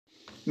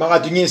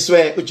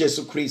Mangadunyiswe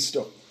uJesu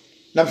Kristo.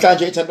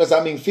 Namhlanje ithandwa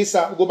zami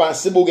ngifisa ukuba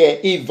sibuke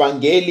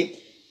ivangeli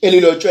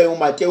elilotshwe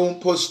uMateyu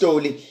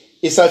umpostoli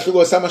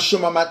isahluko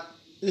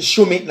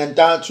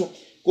sama-13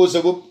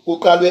 kuze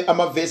kuqalwe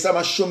amavesi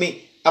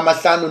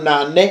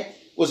ama-54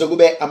 kuze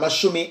kube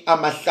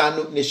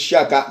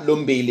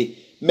ama-58.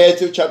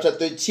 Matthew chapter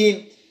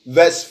 13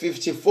 verse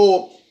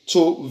 54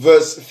 to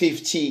verse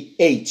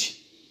 58.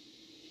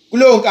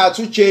 Kuleyo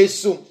nkathi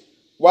uJesu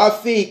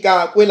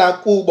wafika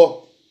kwelakubo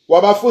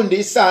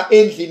wabafundisa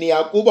endlini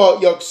yakubo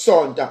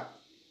yokusonta,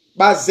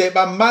 baze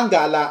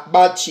bamangala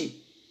bathi,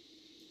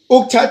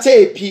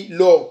 ukuthathephi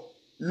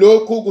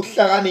lokhu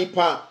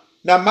kuhlakanipha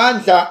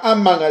namandla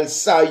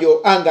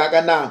amangalisayo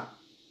angakana?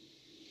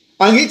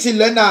 Angithi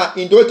lena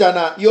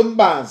indodana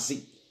yombazi?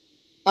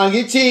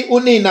 Angithi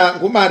unina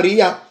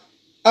nguMaria,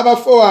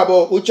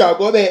 abafowabo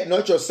uJakobe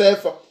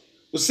noJosefa,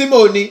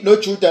 uSimoni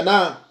noJuda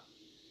na?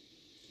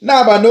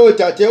 Naba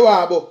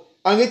nodadewabo,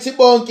 angithi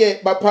bonke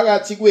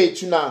baphakathi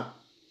kwethu na?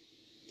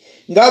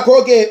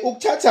 Ngakho-ke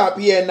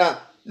ukuthathaphi yena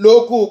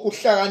lokhu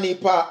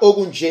kuhlakanipha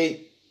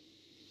okunje?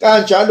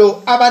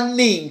 Kanjalo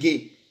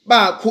abaningi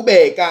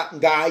bakhubeka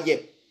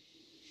ngaye.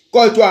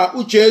 Kodwa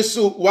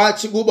uJesu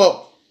wathi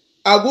kubo,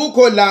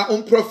 akukho la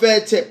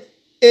umprofete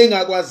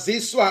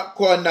engakwaziswa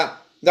khona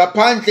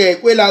ngaphandle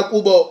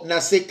kwelakubo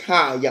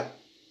nasekhaya.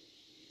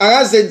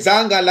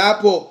 Akazenzanga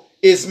lapho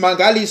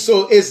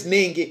izimangaliso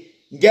eziningi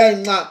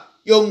ngenxa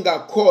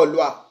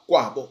yokungakholwa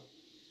kwabo.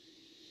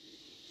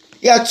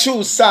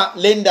 Yathusa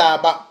le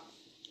ndaba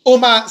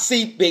uma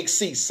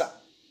siyibhekisisa.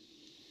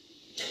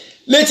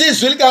 Lethi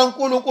izwi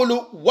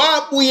likaNkulunkulu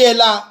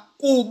wabuyela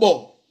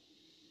kubo.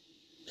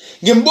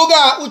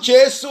 Ngimbuka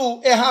uJesu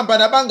ehamba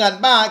nabangani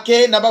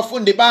bakhe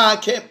nabafundi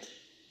bakhe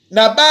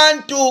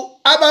nabantu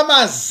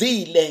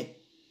abamazile,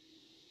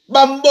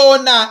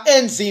 bambona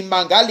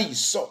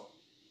enzimangaliso.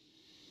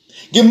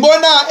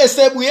 Ngimbona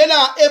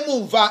esebuyela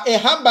emuva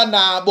ehamba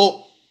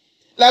nabo.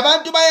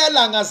 Labantu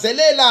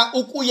bayalangazelela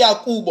ukuya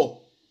kubo.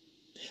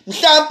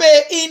 Mhlambe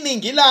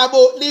iningi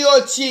labo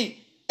liyothi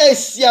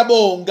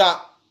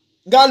siyabonga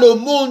ngalo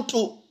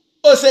muntu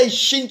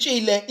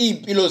oseyishintshile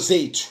impilo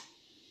zethu.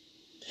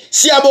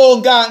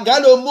 Siyabonga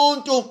ngalo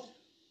muntu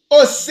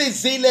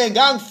osizile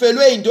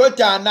ngangifelwe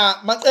indodana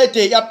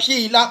maqede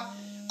yaphila.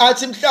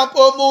 Athi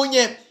mhlambe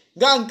omunye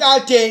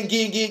ngangikade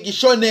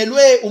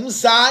ngishonelwe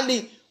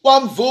umzali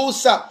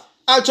wamvusa.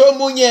 Athi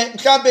omunye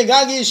mhlambe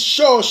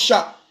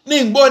ngangishosha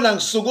ningibona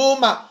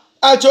ngisukuma.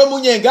 Athi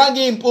omunye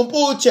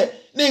ngangimpumputhe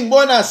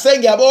ningibona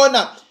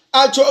sengiyabona.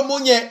 Athi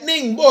omunye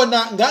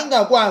ningibona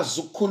ngangakwazi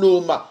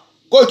ukukhuluma,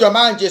 kodwa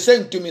manje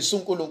sengidumisa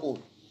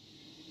uNkulunkulu.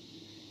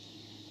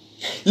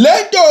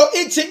 Lento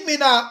ithi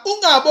mina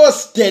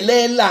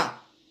ungabosidelela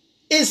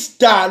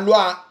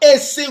isidalwa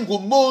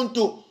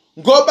esingumuntu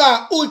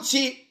ngoba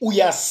uthi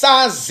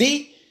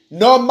uyasazi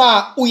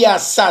noma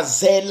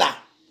uyasazela.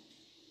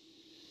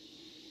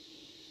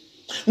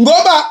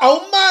 Ngoba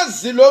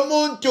awumazi lo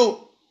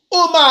muntu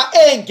uma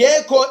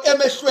engekho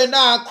emehlweni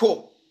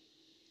akho,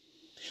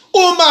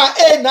 uma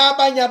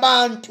enabanye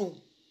abantu.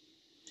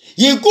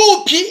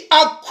 Yikuphi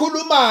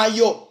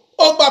akukhulumayo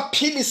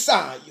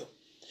okubaphilisayo?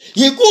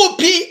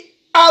 Yikuphi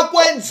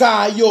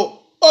akwenzayo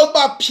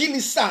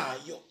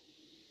okubaphilisayo?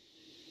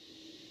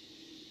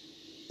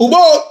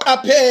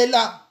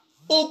 Uboqaphela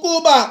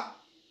ukuba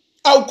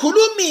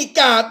awukhulumi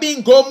kabi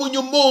ngomunye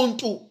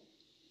umuntu,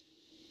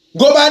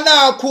 ngoba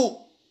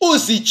nakhu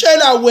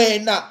uzitshela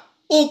wena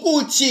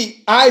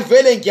ukuthi hayi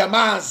vele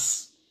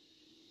ngiyamazi.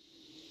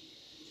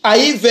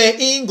 Ayive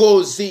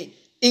ingozi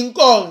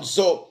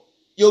inkonzo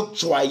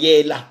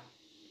yokujwayela.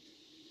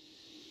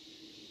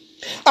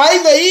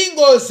 Ayive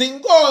ingozi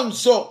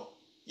inkonzo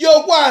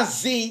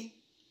yokwazi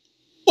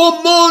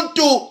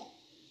umuntu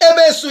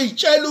ebese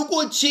uyitshela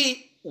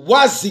ukuthi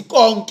wazi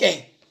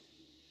konke.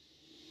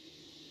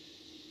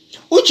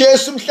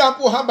 uJesu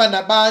mhlawumbe uhamba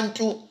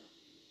nabantu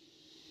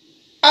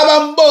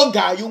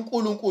abambongayo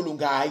uNkulunkulu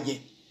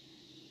ngaye,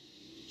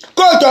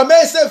 kodwa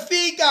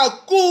mesefika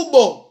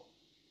kubo,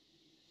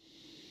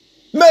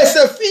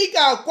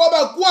 mesefika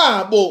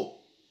kwabakwabo,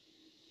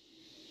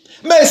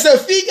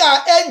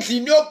 mesefika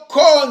endlini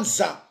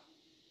yokukhonza,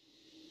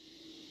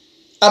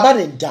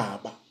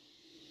 abanendaba.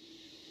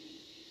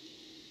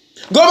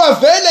 Ngoba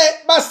vele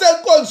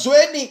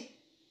basenkonzweni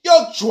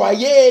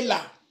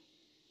yokujwayela,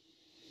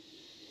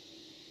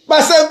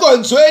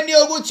 basenkonzweni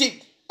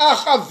yokuthi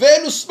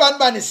ahavela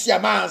usibanibani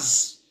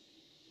siyamazi.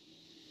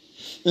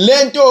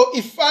 Lento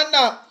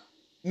ifana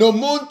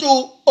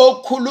nomuntu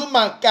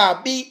okhuluma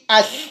kabi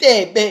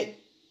ahlebe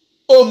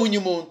omunye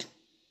umuntu.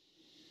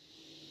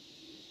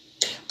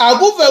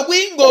 Akuve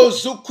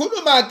kuyingozi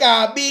ukukhuluma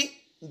kabi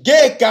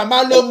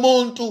ngegama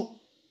lomuntu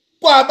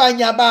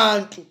kwabanye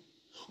abantu,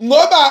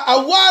 ngoba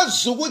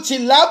awazi ukuthi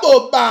labo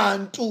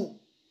bantu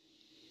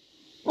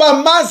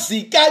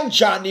bamazi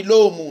kanjani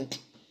lowo muntu.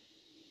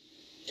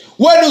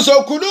 Wena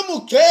uzokhuluma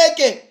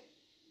ugxeke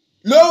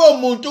lowo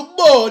muntu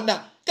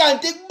kubona,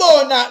 kanti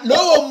kubona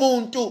lowo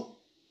muntu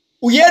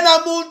uyena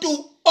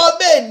muntu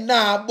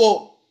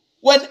obenabo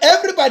when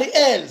everybody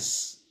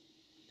else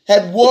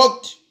had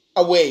walked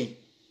away.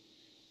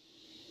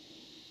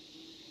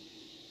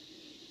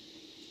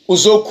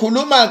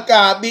 Uzokhuluma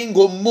kabi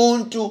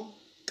ngomuntu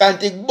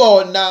kanti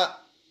kubona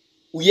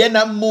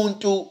uyena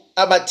umuntu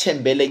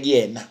abathembele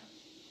kuyena.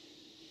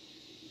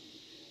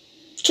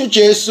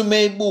 uJesu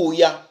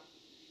mebuya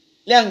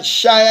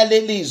liyangishaya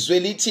lelizwe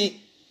lithi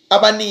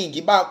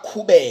abaningi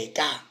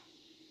bakhubeka.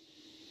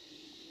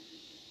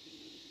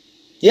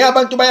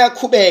 Abantu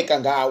bayakhubeka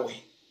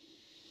ngawe.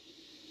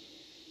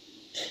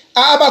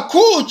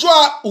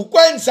 Abakhutshwa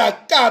ukwenza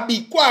kabi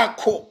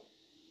kwakho.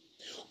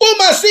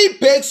 Uma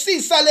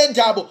sibhekisisa le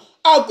ndaba,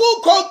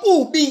 akukho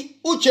kubi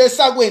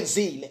uJesu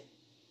akwenzile.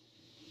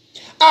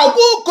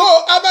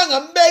 Akukho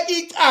abangambeka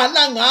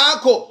icala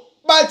ngakho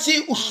bathi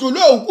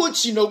uhlulwe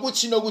ukuthi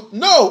nokuthi nokuthi.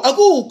 No,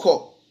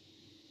 akukho.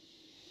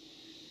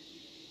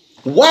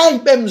 Why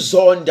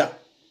bemzonda?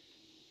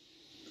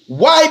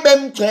 Why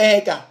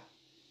bemgxeka?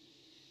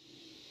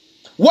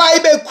 Why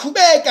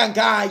bekhubeka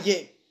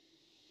ngaye?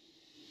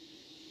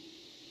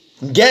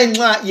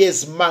 Ngenxa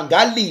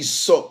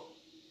yezimangaliso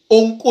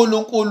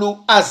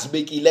uNkulunkulu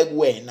azibekile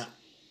kuwena.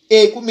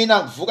 Kumina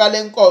kuvuka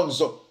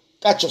lenkonzo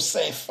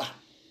kaJosefa.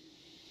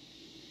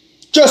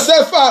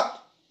 Josefa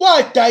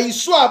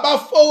wadayiswa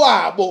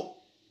abafowabo.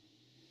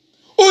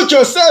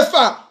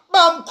 uJosefa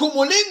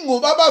bamkhumula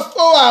ingubo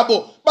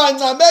abafowabo,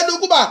 bancamela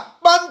ukuba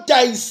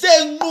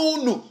bamdayise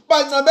nqunu,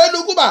 bancamela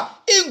ukuba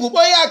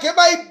ingubo yakhe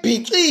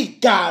bayibhice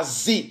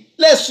igazi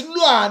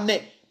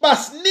lesilwane,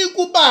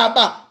 basinika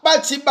ubaba,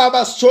 bathi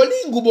baba sithola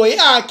ingubo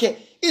yakhe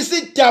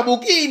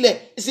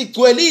isidabukile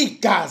isigcwele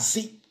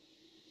igazi.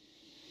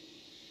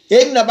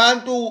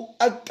 Nabantu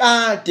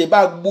akade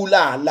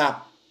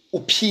bakubulala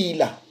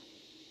uphila.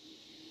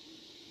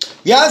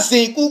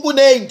 Yazi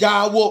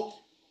kuneyindawo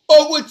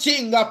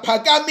okuthi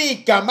ngaphakama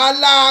igama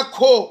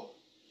lakho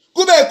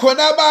kube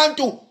khona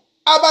abantu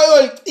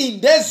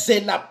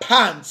abayocindezela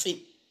phansi.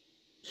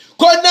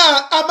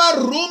 Khona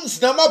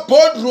ama-rooms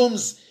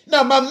nama-boardrooms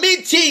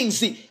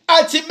nama-meetings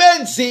athi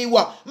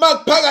menziwa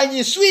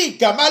makuphakanyiswa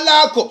igama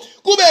lakho,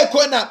 kube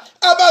khona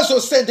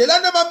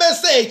abazosendelana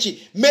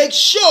ama-message, make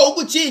sure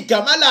ukuthi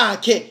igama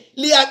lakhe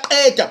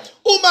liyaqeda.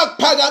 Uma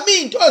kuphakama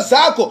into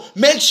zakho,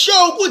 make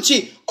sure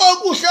ukuthi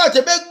okuhle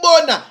kade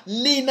bekubona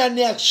nina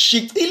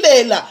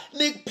niyakushicilela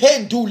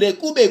nikuphendule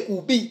kube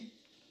kubi.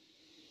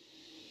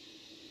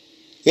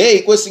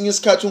 Kwesinye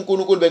isikhathi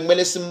uNkulunkulu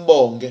bekumele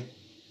simbonge.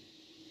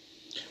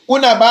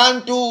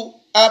 Kunabantu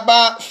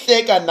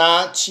abahleka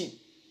nathi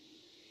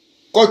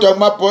kodwa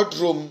kuma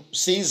boardroom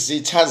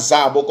sizitha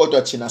zabo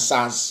kodwa thina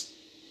sazi.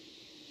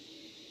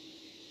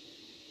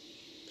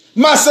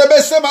 Mase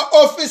besema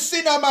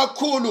ofisini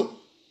amakhulu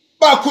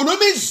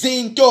bakhuluma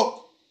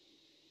izinto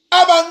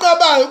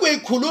abanqabayo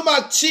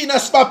kuyikhuluma kuthina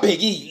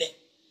sibabhekile.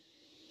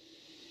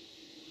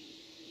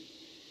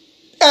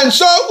 And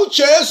so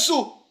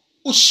uJesu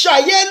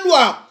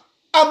ushayelwa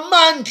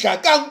amandla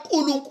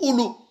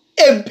kaNkulunkulu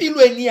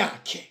empilweni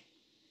yakhe.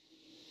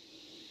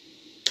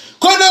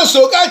 Khona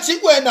sokathi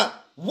kuwena,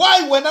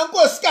 why wena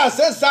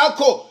nkosikazi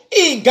ezakho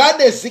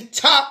ingane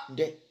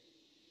zikuthande?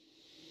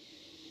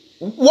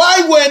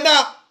 Why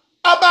wena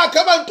abakho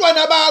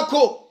abantwana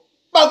bakho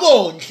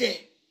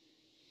bakondle?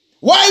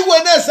 Why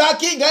wena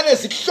zakho ingane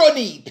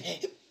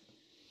zikuhloniphe?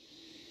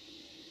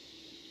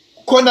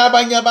 Khona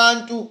abanye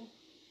abantu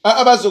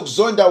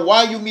abazokuzonda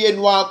why umyeni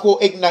wakho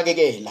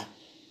ekunakekela.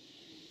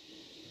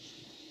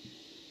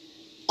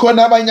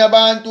 Khona abanye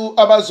abantu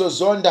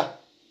abazozonda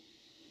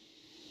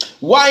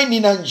why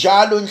nina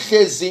njalo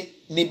nihlezi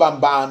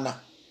nibambana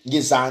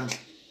ngezandla.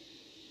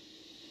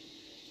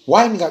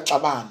 Why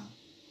ningaxabani?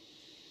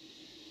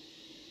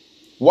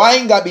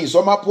 Why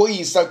ngabizwa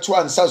amaphoyisa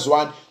kuthiwa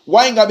nisazwana?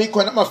 Why ngabi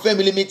khona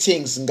ama-family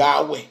meetings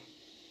ngawe?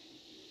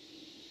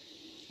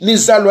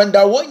 Nizalwa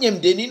ndawonye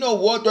emndenini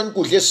owodwa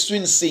nikudla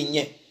esiswini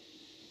sinye.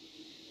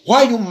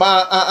 Why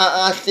uma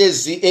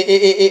ahlezi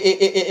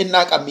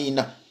enaka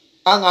mina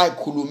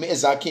angayikhulumi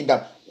ezakhe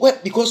indaba?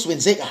 Because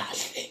wenze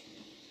kahle.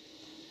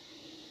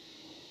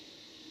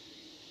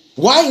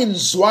 Why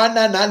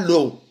nizwana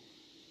nalo?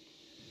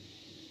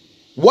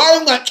 Why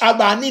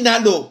ungaxabani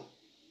nalo?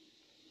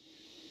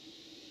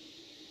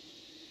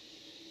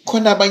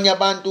 Khona abanye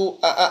abantu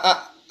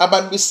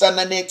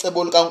abalwisana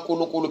necebo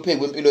likaNkulunkulu phezu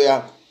kwempilo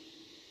yakho.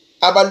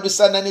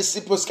 Abalwisana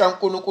nesipho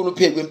sikaNkulunkulu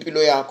phezu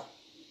kwempilo yakho.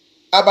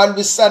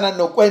 Abalwisana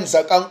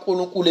nokwenza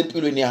kaNkulunkulu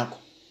empilweni yakho.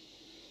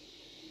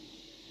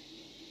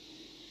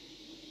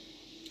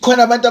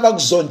 Khona abantu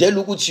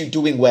abakuzondela ukuthi you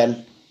doing well.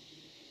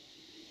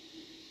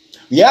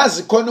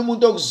 Yazi khona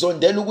umuntu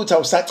okuzondela ukuthi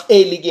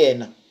awusaceli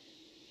kuyena.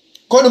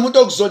 Khona umuntu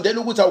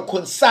okuzondela ukuthi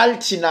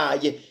awuconsult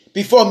naye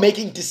before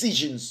making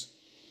decisions.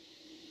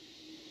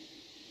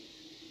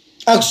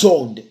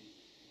 Akuzonde.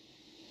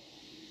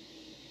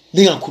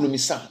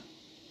 Ningakhulumisana.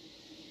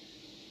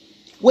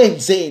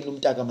 Wenzeni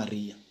umntaka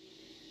Maria?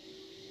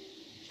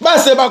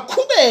 Base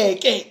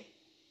bakhubeke.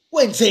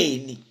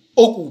 Wenzeni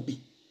okubi?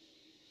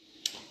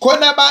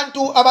 Khona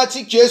abantu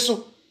abathi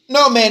Jesu,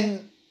 no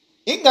man,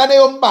 ingane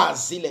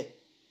yombazi le.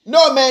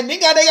 No man,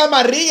 ingane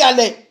kaMaria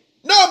le.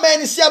 No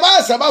man,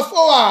 siyabazi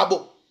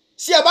abafowabo.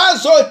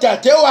 Siyabazi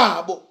odade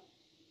wabo.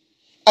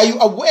 Are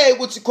you aware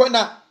ukuthi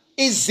khona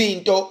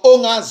izinto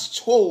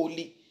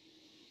ongazitholi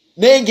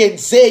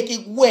nengenzeki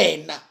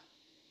kuwena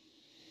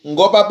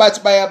ngoba bathi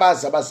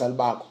bayabaza abazali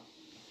bakho?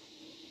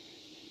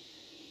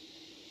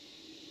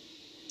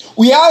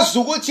 Uyazi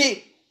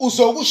ukuthi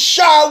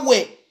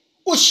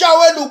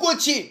ushawela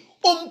ukuthi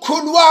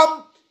umkhulu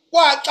wami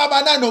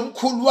waxabana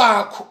nomkhulu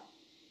wakho.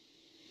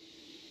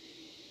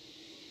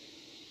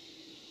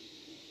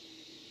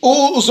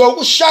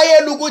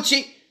 Uzokushayela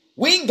ukuthi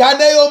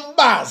wingane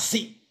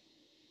yombazi.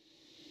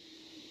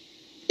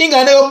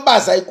 Ingane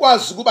yombazi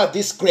ayikwazi ukuba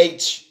this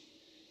great.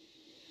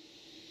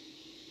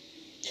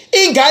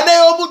 Ingane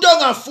yomuntu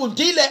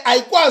ongafundile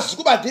ayikwazi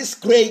ukuba this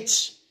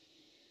great.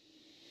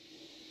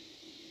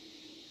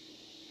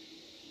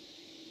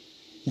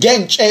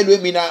 Ngengitshelwe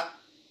mina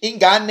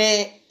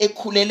ingane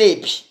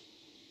ekhulelephi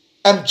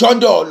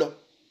amjondolo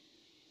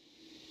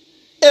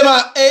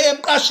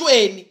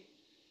emqashweni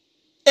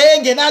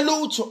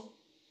engenalutho.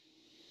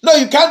 No,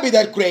 you can't be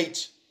that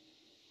great.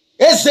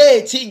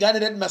 Ezethi ingane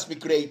that must be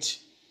great.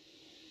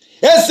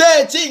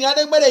 Ezethi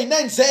ingane kumele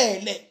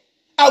inenzele.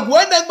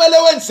 Akuwena kumele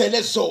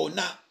wenzele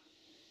zona.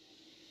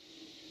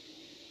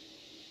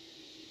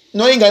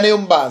 No, ingane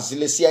yombazi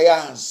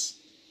lesiyayazi.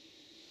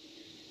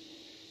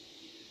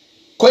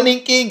 Khona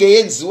inkinga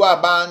eyenziwa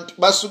abantu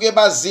basuke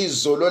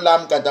bazizolo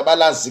lami kanti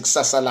abalazi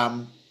kusasa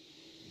lami.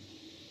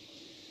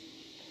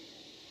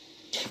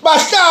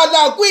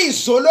 Bahlala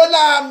kwizolo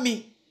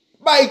lami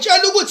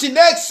bayitshela ukuthi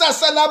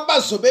nekusasa lami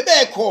bazobe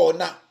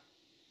bekhona.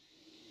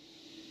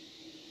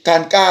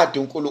 Kanti kade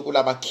uNkulunkulu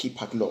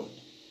abakhipha kulona.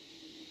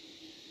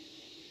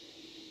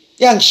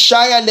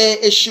 Yangishaya le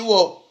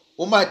eshiwo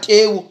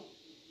uMateyu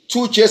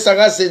 2 Jesu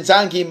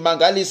akazenzanga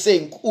imangalise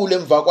ezinkulu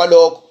emva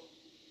kwalokho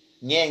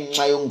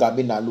ngenxa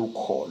yokungabi nalo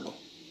ukholo.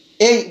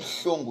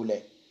 Eyihlungu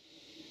le.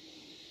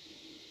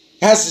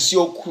 Yazi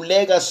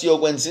siyokhuleka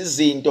siyokwenza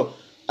izinto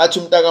athi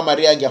umntaka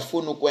Maria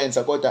ngiyafuna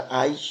ukwenza kodwa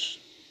hayi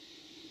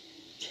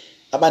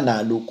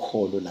abanalo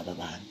ukholo laba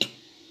bantu.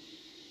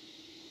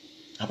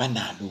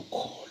 Abanalo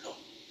ukholo.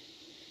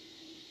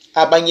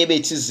 Abanye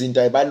bethi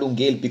izinto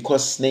ayibalungeli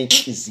because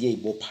sinenhliziyo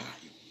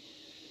ezibophayo.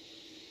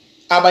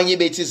 Abanye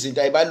bethi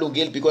izinto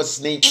ayibalungeli because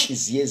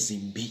sinenhliziyo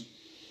ezimbi.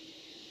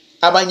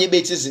 Abanye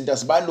bethi izinto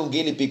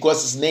asibalungeli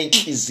because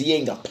sinenhliziyo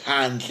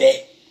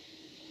engaphandle.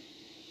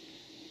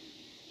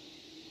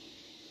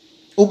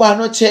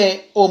 Ubani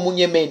othe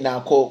omunye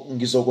menakho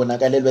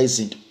ngizokonakalelwa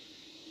izinto?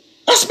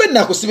 Asibe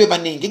nakho sibe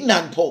baningi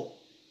kunani pho?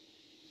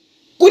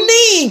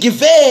 Kuningi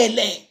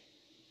vele.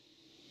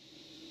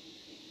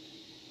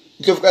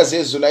 Ndlovukazi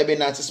yezulu ayibe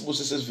nathi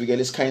sibuso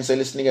sesivikele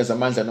isikhanyisela isinikeza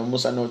amandla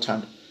nomusa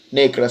nothando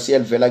negrace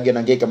yelivela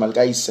kuyena ngegama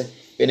likayise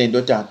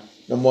benendodana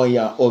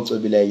nomoya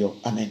ocwebileyo.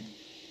 Amen.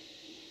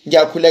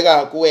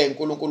 Ngiyakhuleka kuwe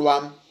uNkulunkulu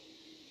wami.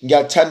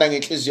 Ngiyakuthanda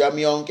ngenhliziyo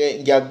yami yonke.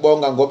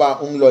 Ngiyakubonga ngoba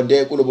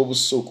ungilonde kulobo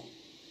busuku.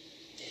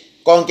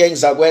 Konke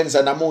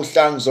engizakwenza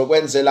namuhla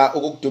ngizokwenzela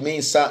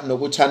ukukudumisa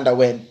nokuthanda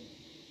wena.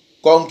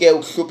 Konke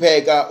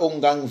ukuhlupheka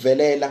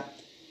ungangivelela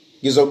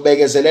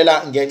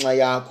ngizokubekezelela ngenxa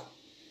yakho.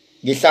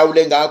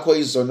 Ngihlawule ngakho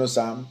izono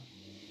zami.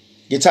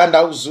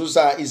 Ngithanda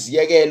ukuzuza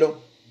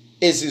iziyekelo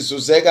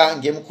ezizuzeka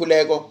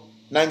ngemkhuleko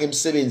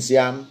nangemsebenzi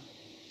yami.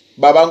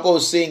 Baba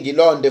Nkosi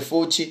ngilonde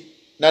futhi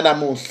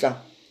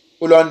nanamuhla.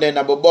 Ulonde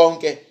nabo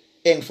bonke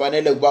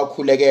engifanele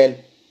kubakhulekela.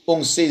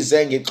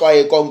 Ungisize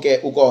ngixwaye konke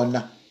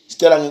ukona.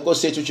 Sicela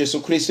ngeNkosi yethu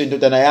Jesu Kristu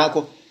indodana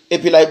yakho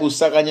ephila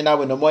ibusa kanye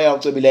nawe nomoya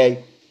ocebileyo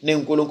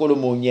neNkulunkulu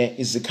munye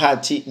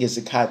izikhathi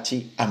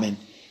ngezikhathi. Amen.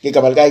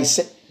 Ngegama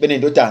likayise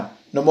benendodana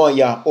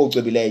nomoya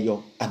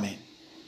ocebileyo. Amen.